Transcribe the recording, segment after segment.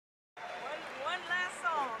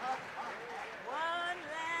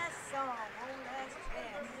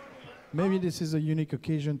Maybe this is a unique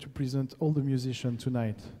occasion to present all the musicians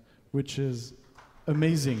tonight, which is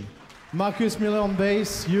amazing. Marcus Miller on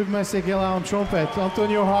bass, Hugh Masekela on trumpet,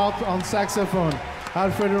 Antonio Hart on saxophone,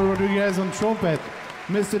 Alfredo Rodriguez on trumpet,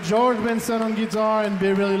 Mr. George Benson on guitar and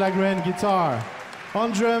Bireli Lagrene guitar.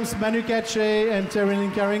 On drums, Manu Katché and Terri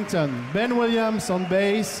Lyne Carrington. Ben Williams on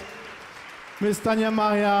bass, Miss Tania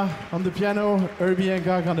Maria on the piano, Herbie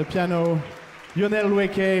Hancock on the piano, Lionel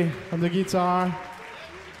Loueke on the guitar,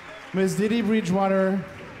 Miss Dee Dee Bridgewater,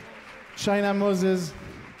 China Moses,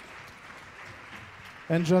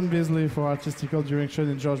 and John Beasley for artistical direction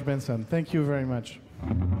and George Benson. Thank you very much.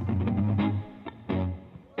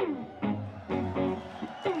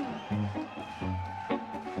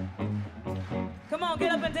 Come on,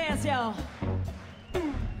 get up and dance, y'all.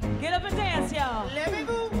 Get up and dance, y'all. Let me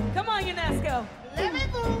move. Come on, UNESCO. Let me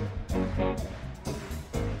move.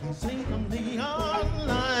 See the neon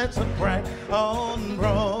lights are bright on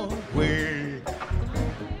Broadway.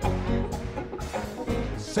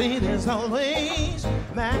 See, there's always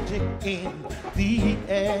magic in the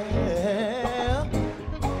air.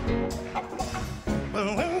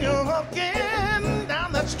 But when you're walking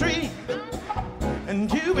down the street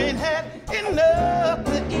and you ain't had enough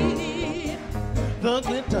to eat, the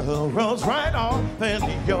glitter rolls right off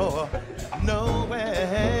and you're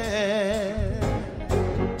nowhere.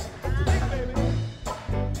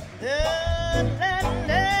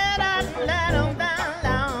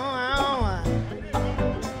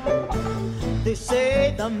 They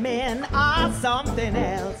say the men are something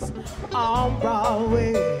else on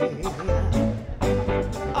Broadway.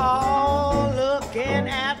 Oh, looking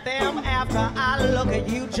at them after I look at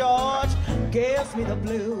you, George, gives me the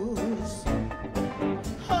blues.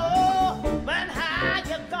 Oh, but how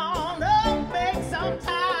you gonna make some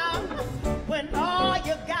time when all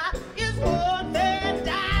you got is one man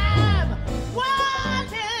dime? One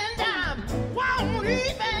man dime won't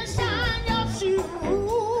even shine your shoes.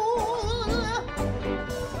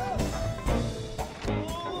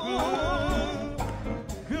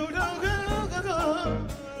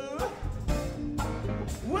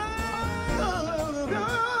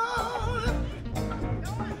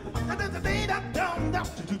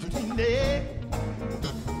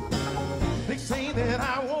 They say that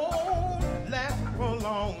I won't last for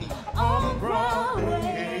long on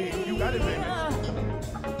Broadway. You got it, baby.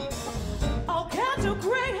 Oh, catch a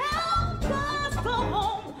Greyhound bus go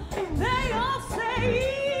home, they all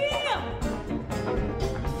say.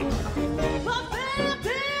 But they're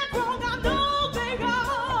dead wrong, I know they go,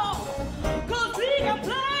 'cause he can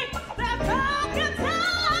play that bad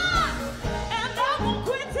guitar, and I won't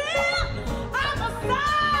quit till I'm a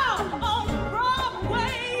star on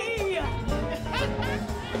Broadway.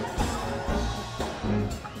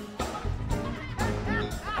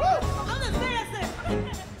 I'm just dancing.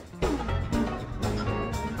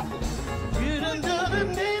 You done do them,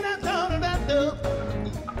 they not done that do.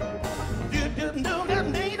 You done do them,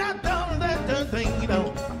 they not done that thing, you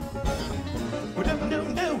know. We done do,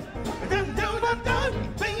 done do that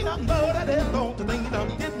thing, you know that they don't thing, you know.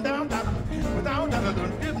 Getting down, down, without down,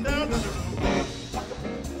 getting down, down.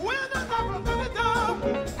 When the number gonna go,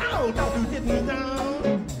 oh, don't you get me down.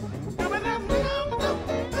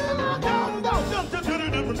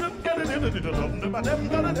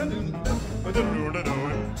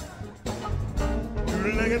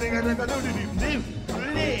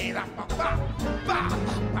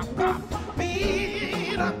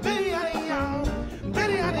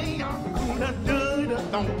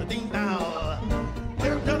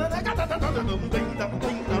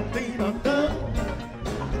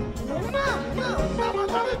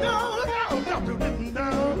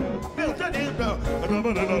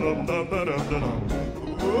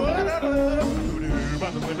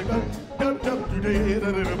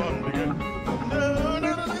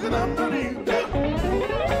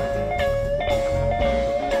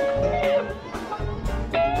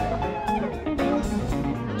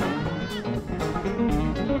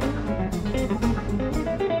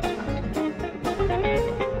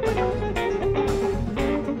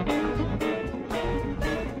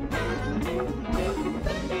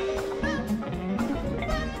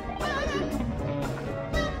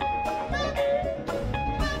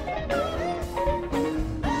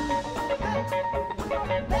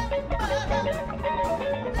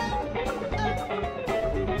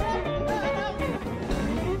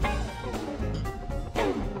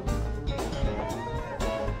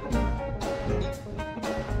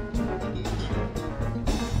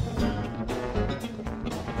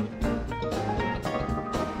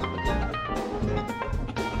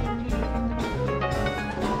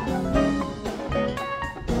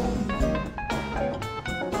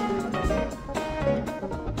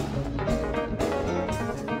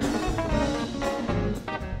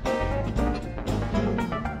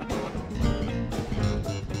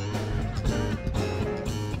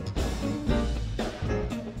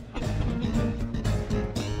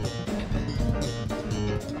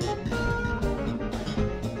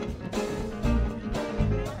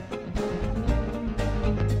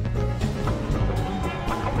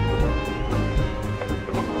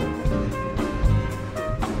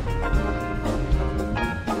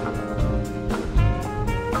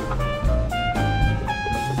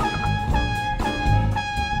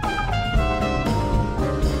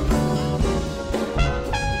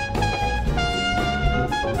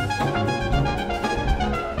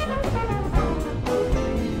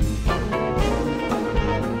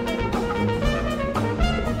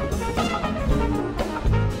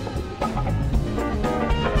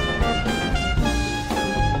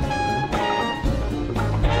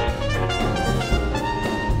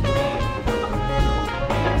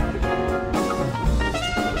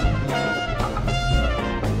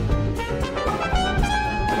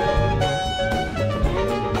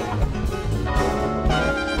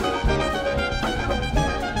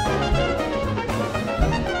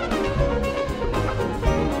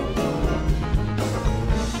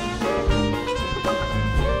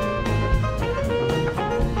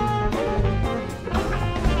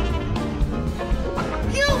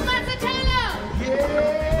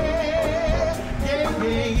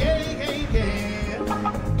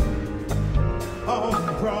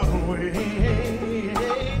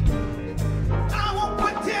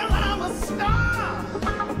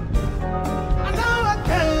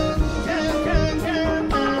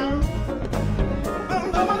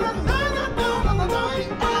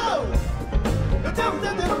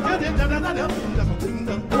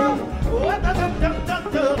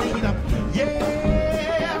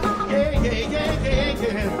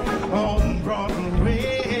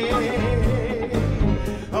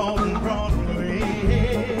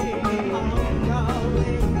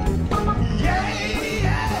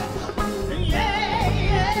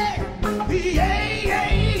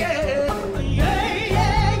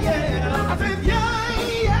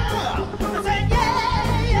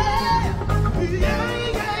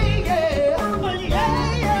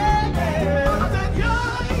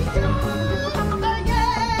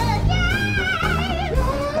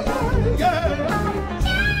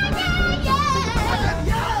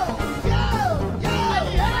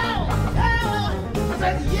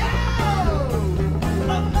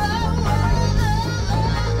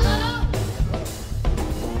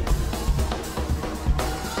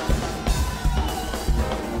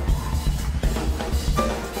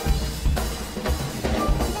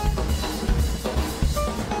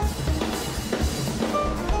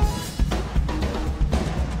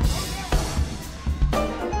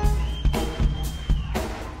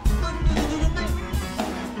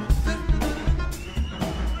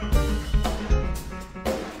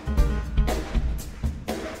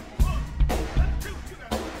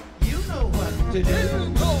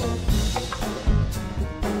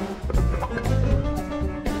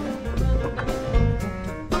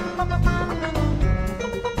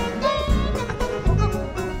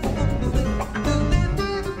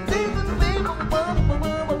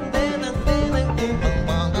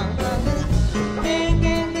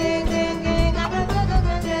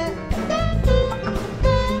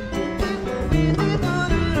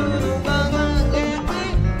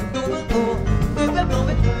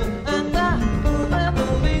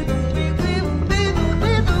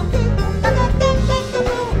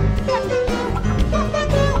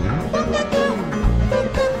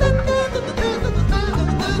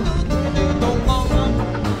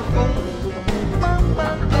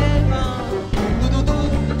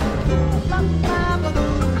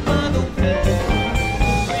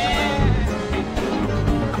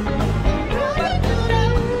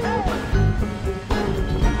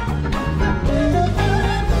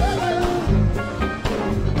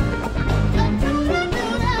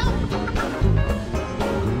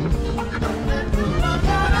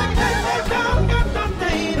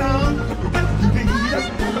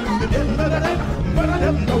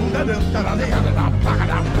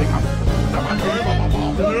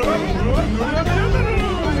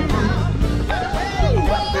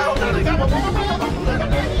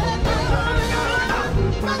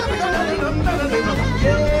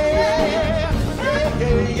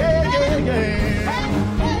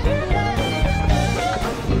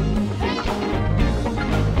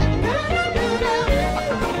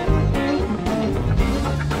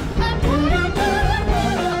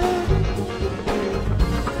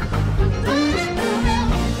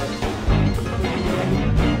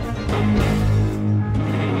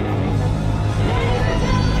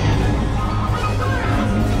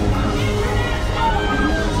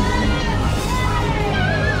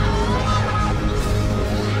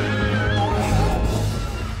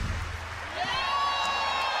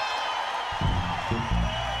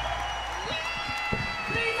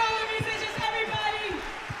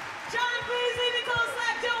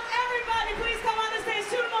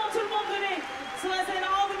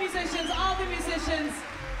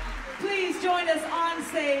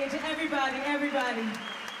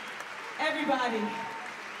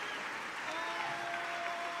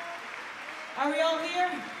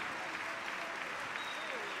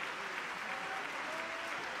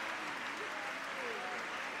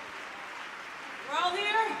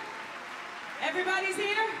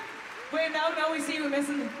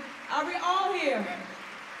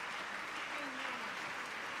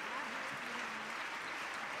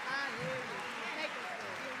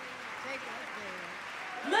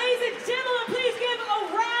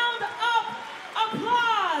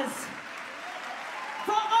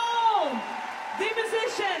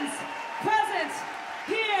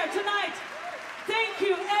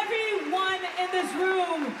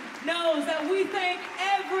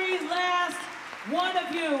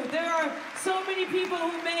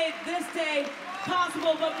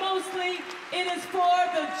 Possible, but mostly it is for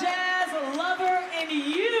the jazz lover in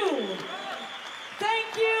you.